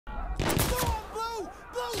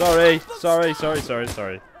Sorry.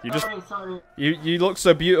 You look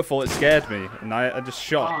so beautiful, it scared me, and I just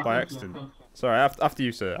shot by accident. Sorry, after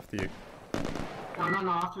you, sir, after you. No,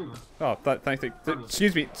 after you. Oh, thank you.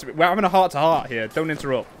 Excuse me, we're having a heart-to-heart here. Don't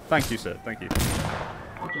interrupt. Thank you, sir. Thank you.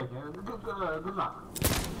 Okay. Good luck.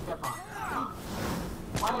 Step on.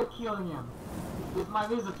 Why are you killing him? He's my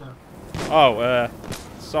visitor. Oh,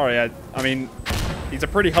 sorry. I mean, he's a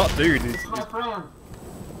pretty hot dude. He's my friend.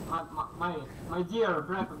 My dear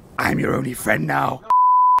friend. I'm your only friend now.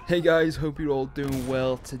 Hey guys, hope you're all doing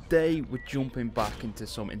well. Today we're jumping back into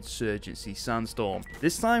some Insurgency Sandstorm.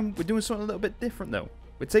 This time we're doing something a little bit different though.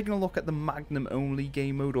 We're taking a look at the Magnum only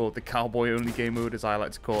game mode, or the Cowboy only game mode as I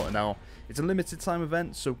like to call it now. It's a limited time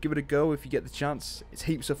event, so give it a go if you get the chance. It's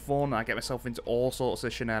heaps of fun. I get myself into all sorts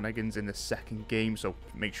of shenanigans in the second game, so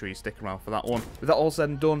make sure you stick around for that one. With that all said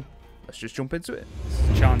and done, let's just jump into it. This is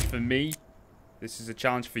a challenge for me. This is a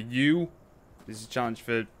challenge for you. This is a challenge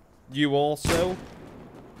for you also.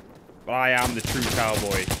 But I am the true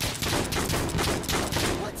cowboy.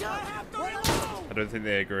 I don't think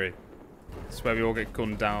they agree. This is where we all get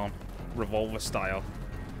gunned down, Revolver style.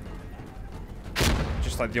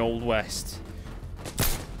 Just like the Old West.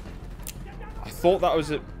 I thought that was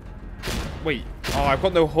a... Wait. Oh, I've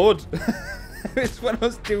got no hood. It's when I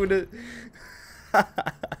was doing it.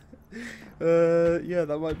 Yeah,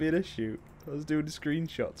 that might be an issue. I was doing the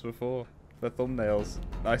screenshots before. The thumbnails.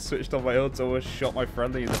 I switched on my hood, so I almost shot my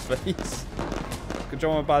friendly in the face. Good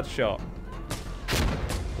job on a bad shot.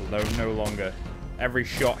 No longer. Every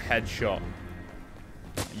shot, headshot.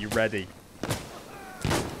 Are you ready?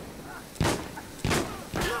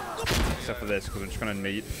 Except for this, because I'm just gonna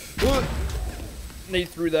need. Need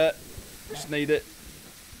through there. Just need it.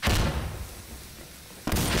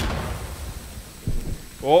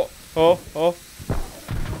 Oh. Oh,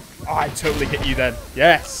 I totally hit you then.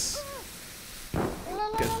 Yes.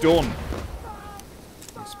 Get done.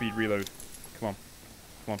 Speed reload. Come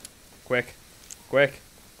on. Quicker.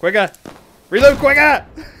 Reload quicker.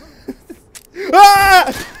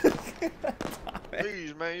 Ah!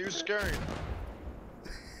 Please, man, you're scary.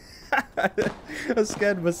 I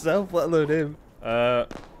scared myself, let alone him. Where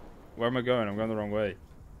am I going? I'm going the wrong way.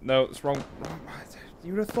 No, it's wrong.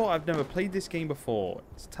 You would have thought I've never played this game before.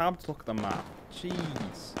 It's time to look at the map.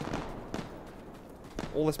 Jeez.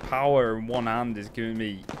 All this power in one hand is giving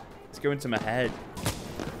me... It's going to my head.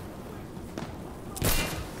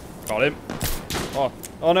 Got him.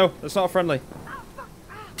 Oh no, that's not a friendly.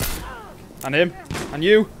 And him. And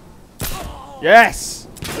you. Yes!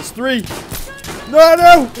 That's 3.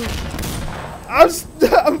 No!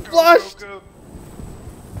 I'm flashed!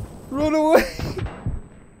 Run away!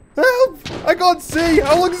 Help! I can't see!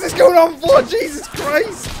 How long is this going on for? Jesus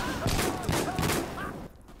Christ!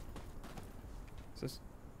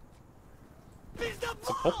 It's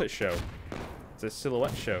a puppet show. It's a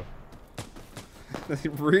silhouette show.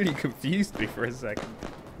 It really confused me for a second.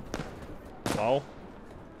 Hello?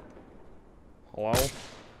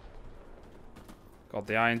 God,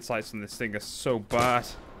 the iron sights on this thing are so bad.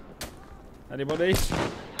 Anybody?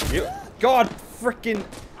 You? God, freaking!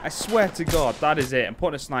 I swear to God, that is it. I'm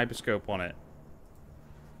putting a sniper scope on it.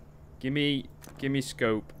 Give me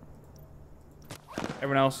scope.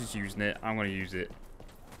 Everyone else is using it. I'm gonna use it.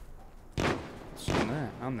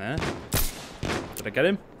 I'm there. Did I get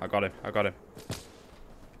him? I got him.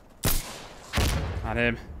 And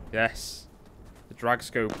him. Yes. The drag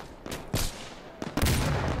scope.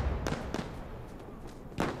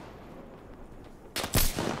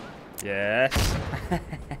 Yes.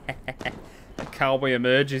 The cowboy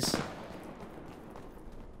emerges. Is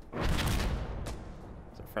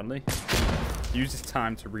it friendly? Use this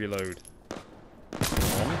time to reload.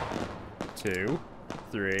 1, 2,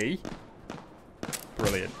 3.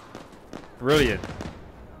 Brilliant.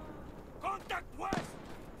 Contact west.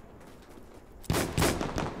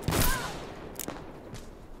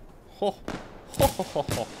 Ho.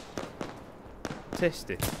 Test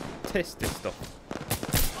this stuff.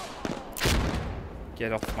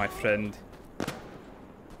 Get off my friend.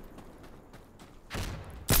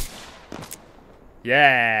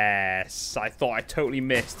 Yes! I thought I totally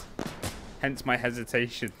missed. Hence my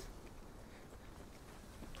hesitation.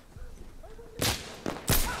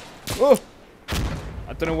 Oh!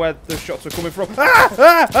 I don't know where the shots are coming from.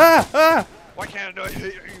 Ah! Why can't I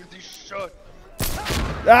hit you with these shots?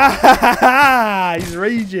 Ah! He's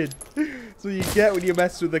raging. That's what you get when you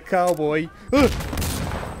mess with the cowboy.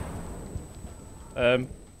 I'm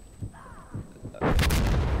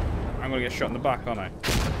gonna get shot in the back, aren't I?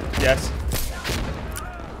 Yes.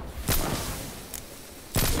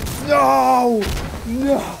 No!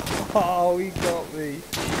 No! He got me.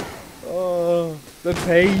 Oh. The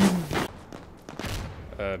pain.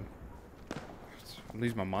 I'm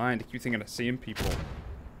losing my mind. I keep thinking I'm seeing people.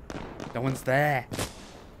 No one's there.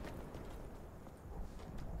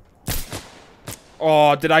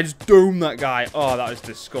 Oh, did I just doom that guy? Oh, that was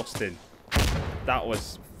disgusting. That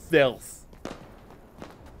was filth.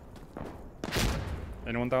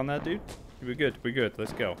 Anyone down there, dude? We're good. We're good.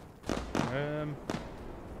 Let's go. I'm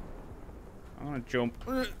gonna jump.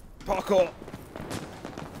 Parkour.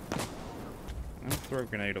 I'm gonna throw a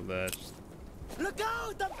grenade up there. Just... Look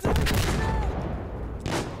out! I'm throwing a grenade!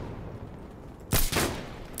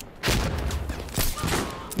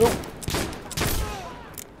 Nope.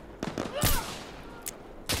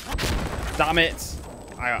 Damn it!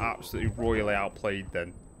 I got absolutely royally outplayed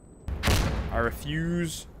then. I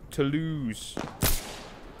refuse to lose.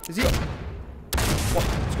 Is he... What?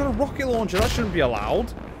 He's got a rocket launcher. That shouldn't be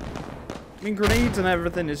allowed. I mean, grenades and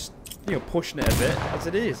everything is, you know, pushing it a bit, as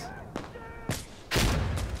it is.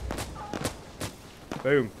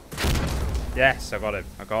 Boom. Yes, I got him.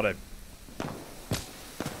 I got him.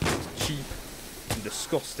 It's cheap and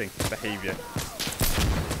disgusting behaviour.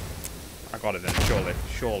 I got it then, surely.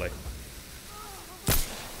 Surely.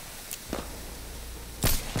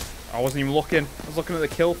 I wasn't even looking. I was looking at the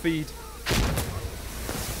kill feed.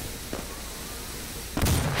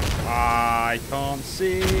 I can't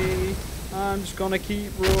see. I'm just gonna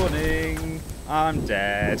keep running. I'm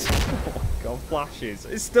dead. Oh my god, flashes.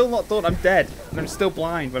 It's still not done. I'm dead. And I'm still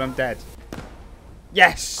blind, but I'm dead.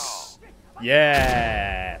 Yes!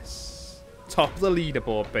 Yes! Top of the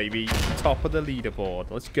leaderboard, baby. Top of the leaderboard.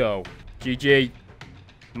 Let's go. GG.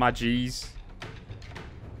 My G's.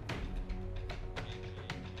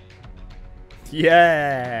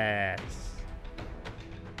 Yes!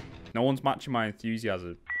 No one's matching my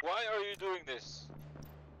enthusiasm. Why are you doing this?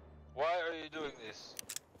 Why are you doing this?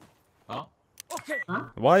 Huh? Okay. Huh?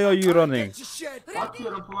 Why are you running? Get your shit. What's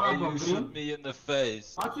your Why problem, you Green? shoot me in the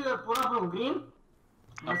face? What's your problem, Green?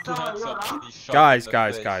 I'm That's too how handsome you're to on? be shot Guys, in the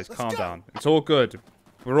guys, face. guys, calm go. down. It's all good.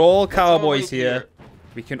 We're all cowboys wait here. here.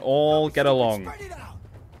 We can all get along. Spread it out.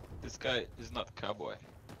 This guy is not a cowboy.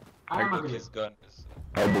 I am a Look, Green. his gun is...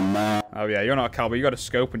 Oh yeah, you're not a cowboy. You got a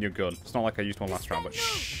scope on your gun. It's not like I used one last round, but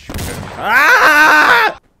shh.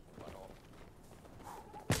 Ah!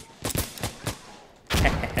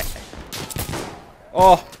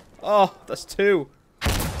 Oh, that's two.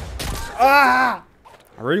 Ah!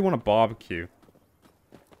 I really want a barbecue.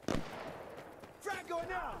 Frag going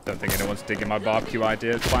now. Don't think anyone's digging my barbecue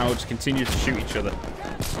idea. It's fine. We'll just continue to shoot each other.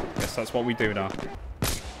 Guess that's what we do now. Come,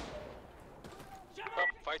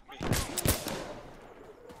 fight me.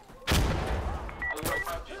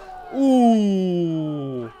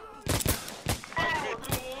 Ooh.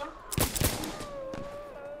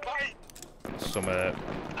 Fight! Some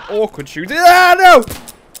awkward shooting. Ah, no!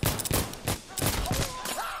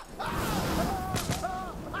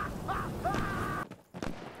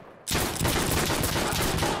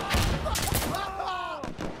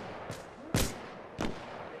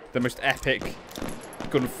 The most epic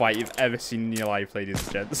gunfight you've ever seen in your life, ladies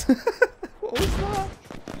and gents. What was that?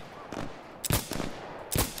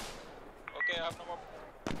 Okay, I have no more...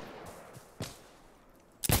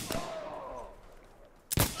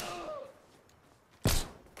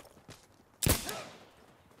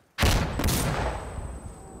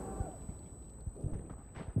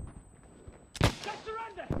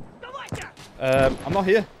 I'm not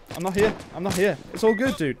here. I'm not here. I'm not here. It's all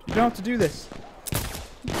good, dude. You don't have to do this.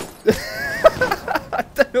 I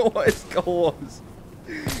don't know what his goal was.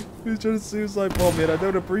 He was trying to suicide bomb me, and I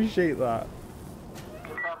don't appreciate that.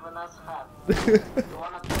 You have a nice hat. You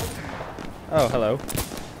wanna play? Oh, hello.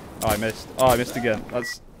 Oh, I missed. Oh, I missed again.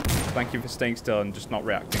 That's. Thank you for staying still and just not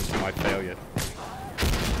reacting to my failure.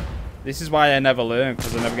 This is why I never learn,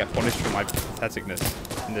 because I never get punished for my patheticness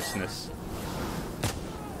and thisness.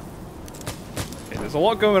 Okay, there's a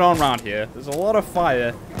lot going on around here. There's a lot of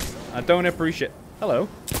fire. I don't appreciate. Hello.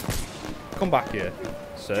 Come back here,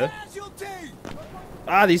 sir.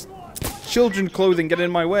 Ah, these children clothing get in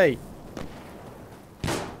my way.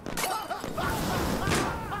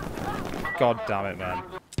 God damn it, man.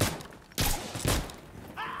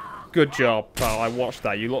 Good job, pal. I watched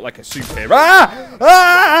that. You look like a superhero. Ah!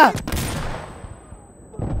 Ah!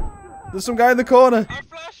 There's some guy in the corner. I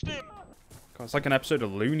flashed him! God, it's like an episode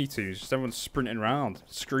of Looney Tunes. Just everyone sprinting around,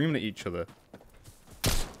 screaming at each other.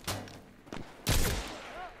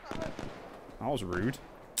 That was rude.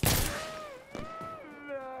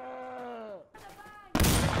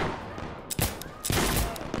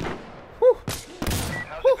 Whew.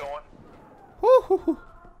 How's it going? Whew.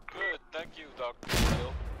 Good, thank you, Dr.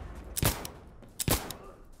 Phil.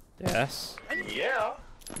 Yes. Yeah?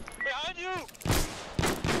 Behind you!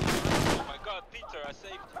 I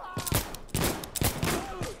saved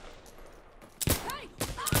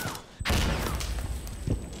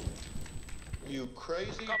you. You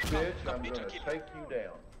crazy Come, bitch, come, I'm Peter, gonna kill take you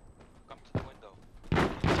down. Come to the window.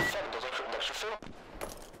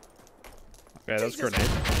 Okay, that's a grenade.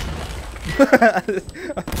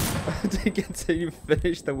 I didn't get to even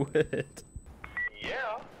finish the word.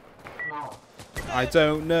 Yeah. No. I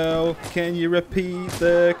don't know. Can you repeat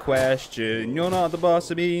the question? You're not the boss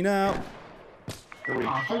of me now. The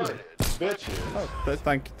retarded bitches. Oh,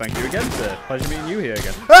 thank you again, sir. Pleasure meeting you here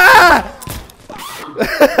again. Ah!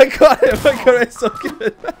 I got him. I got it so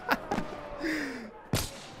good.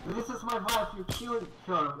 This is my wife, you killed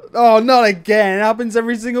her. Oh, not again. It happens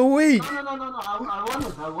every single week. No.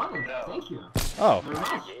 I won it. Thank you. Oh, Very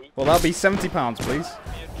much. well, that'll be £70, please.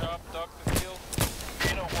 Me a job, Dr. Kill.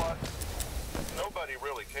 You know what? Nobody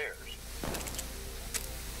really cares.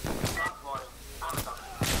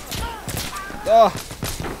 Oh,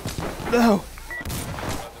 no.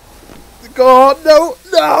 God, no.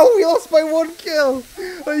 No, we lost by 1 kill.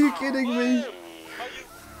 Are you kidding me?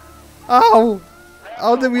 Ow.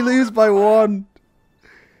 How did we lose by 1?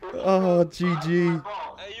 Oh, GG.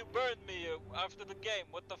 Hey, you burned me after the game.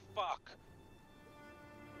 What the fuck?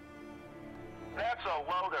 That's a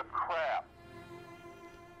load of crap.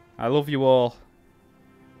 I love you all.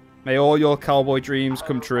 May all your cowboy dreams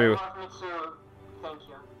come true. I love you too. Thank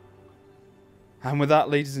you. And with that,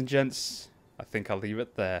 ladies and gents, I think I'll leave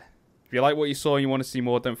it there. If you like what you saw and you want to see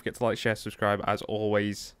more, don't forget to like, share, subscribe as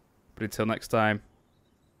always. But until next time,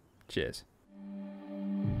 cheers.